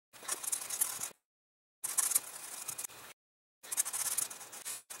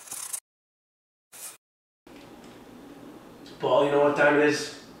Paul, you know what time it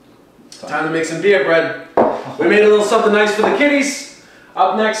is? Time to make some beer bread. We made a little something nice for the kiddies.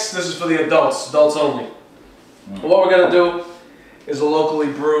 Up next, this is for the adults only. What we're gonna do is a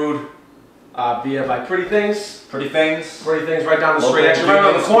locally brewed beer by Pretty Things. Pretty Things right down the street. Actually, right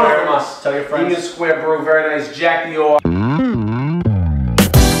around the corner from us. Tell your friends. Union Square Brew, very nice. Jack the Orr.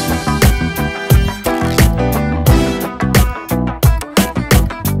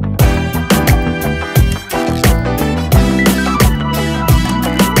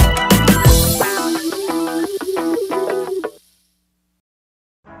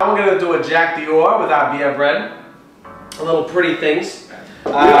 We're going to do a Jack the Orr with our beer bread. A little Pretty Things.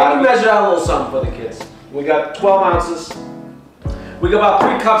 We measured out a little something for the kids. We got 12 ounces. We got about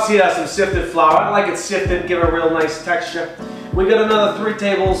 3 cups here of some sifted flour. I like it sifted, give it a real nice texture. We got another 3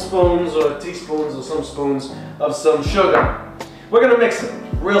 tablespoons or teaspoons or some spoons of some sugar. We're going to mix it.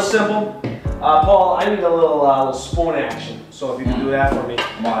 Real simple. Paul, I need a little spoon action. So if you can do that for me.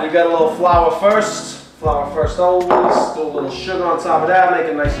 You got a little flour first. Flour first always, do a little sugar on top of that, make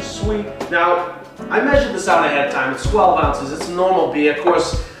it nice and sweet. Now, I measured this out ahead of time. It's 12 ounces. It's a normal beer. Of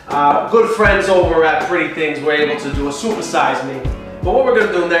course, good friends over at Pretty Things were able to do a supersize me. But what we're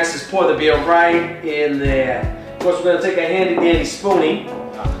going to do next is pour the beer right in there. Of course, we're going to take a handy dandy spoonie,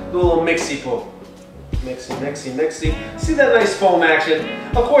 do a little mixy pull. Mixy, mixy, mixy. See that nice foam action?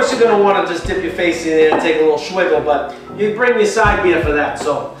 Of course, you're going to want to just dip your face in there and take a little swiggle, but you bring your side beer for that,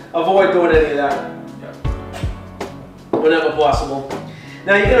 so avoid doing any of that whenever possible.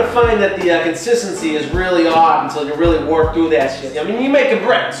 Now you're going to find that the consistency is really odd until you really work through that shit. I mean, you make a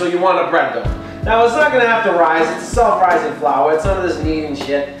bread, so you want a bread dough. Now it's not going to have to rise. It's a self-rising flour. It's none of this kneading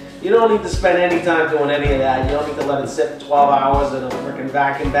shit. You don't need to spend any time doing any of that. You don't need to let it sit 12 hours in a freaking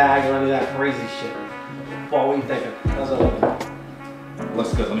vacuum bag or any of that crazy shit. Paul, what are you thinking? How's it looking?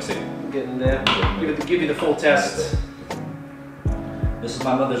 Looks good. Let me see. Getting there. Give you the full test. This is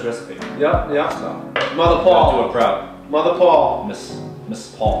my mother's recipe. Yep, yep. So, Mother Paul. do it proud. Mother Paul.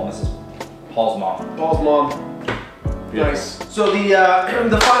 Mrs. Paul's mom. Paul's mom. Beautiful. Nice. So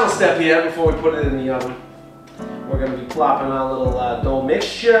the final step here before we put it in the oven, we're going to be plopping our little dough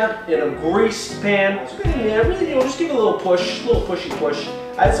mixture in a greased pan. So really, just give it a little push, pushy push.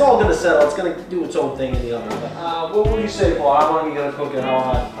 It's all going to settle. It's going to do its own thing in the oven. What would you say, Paul? How long are you going to cook it? How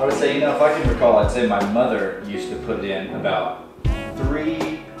hot? I would say, if I can recall, I'd say my mother used to put it in about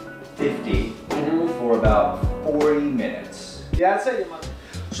 350 for about 40 minutes. Yeah, I'd say your mother.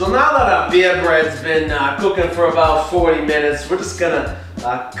 So now that our beer bread's been cooking for about 40 minutes, we're just gonna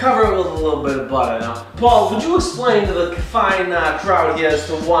cover it with a little bit of butter. Now, Paul, would you explain to the fine crowd here as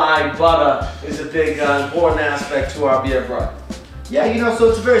to why butter is a big important aspect to our beer bread? Yeah, so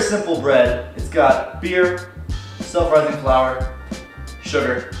it's a very simple bread. It's got beer, self-rising flour,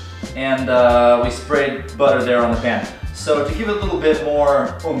 sugar, and we sprayed butter there on the pan. So to give it a little bit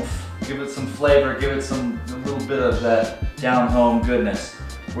more oomph, give it some flavor, give it a little bit of that down-home goodness,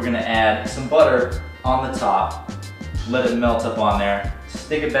 we're gonna add some butter on the top, let it melt up on there,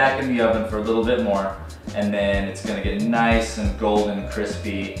 stick it back in the oven for a little bit more, and then it's gonna get nice and golden and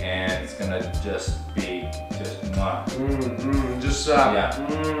crispy, and it's gonna just be mwah.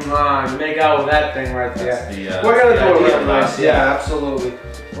 Make out with that thing right there. We're gonna do it real nice. Yeah, absolutely.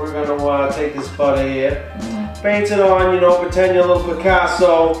 We're gonna take this butter here, paint it on, pretend you're a little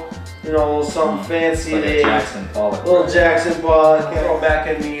Picasso. A little something fancy like there. Jackson Pollock. Little Jackson Pollock. Throw back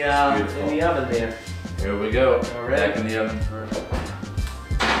in the oven there. Here we go. All right. Back in the oven for.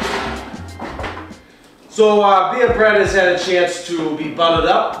 So beer bread has had a chance to be buttered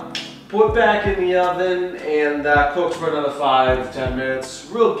up, put back in the oven, and cooked for another 5-10 minutes.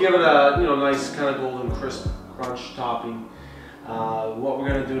 We'll give it a nice kind of golden crisp crunch topping. What we're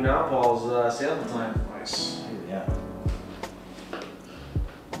gonna do now, Paul, is sample time. Nice. Yeah.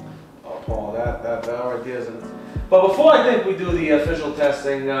 Paul, that right there isn't. But before I think we do the official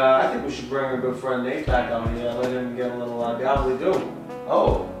testing, I think we should bring our good friend Nate back out here. Let him get a little gobbly-doo.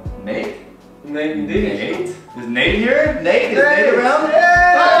 Oh, Nate? Nate indeed. Nate? Is Nate here? Nate? Is Nate around?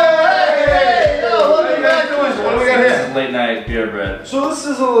 Hey! What do we got here? This is late night beer bread. So this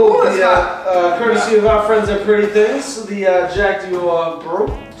is a little courtesy of our friends at Pretty Things, the Jack the Orr brew.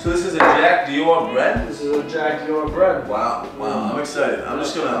 So this is a Jack the Orr bread? This is a Jack the Orr bread. Wow, I'm excited. I'm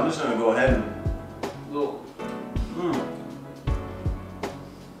just gonna go ahead and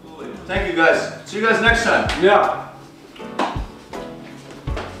Thank you guys. See you guys next time. Yeah.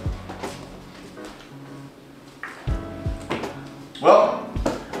 Well,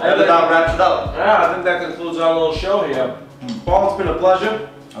 that about wraps it up. Yeah, I think that concludes our little show here. Paul, it's been a pleasure.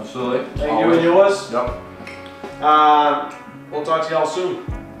 Absolutely. Thank you and yours. Yep. We'll talk to y'all soon.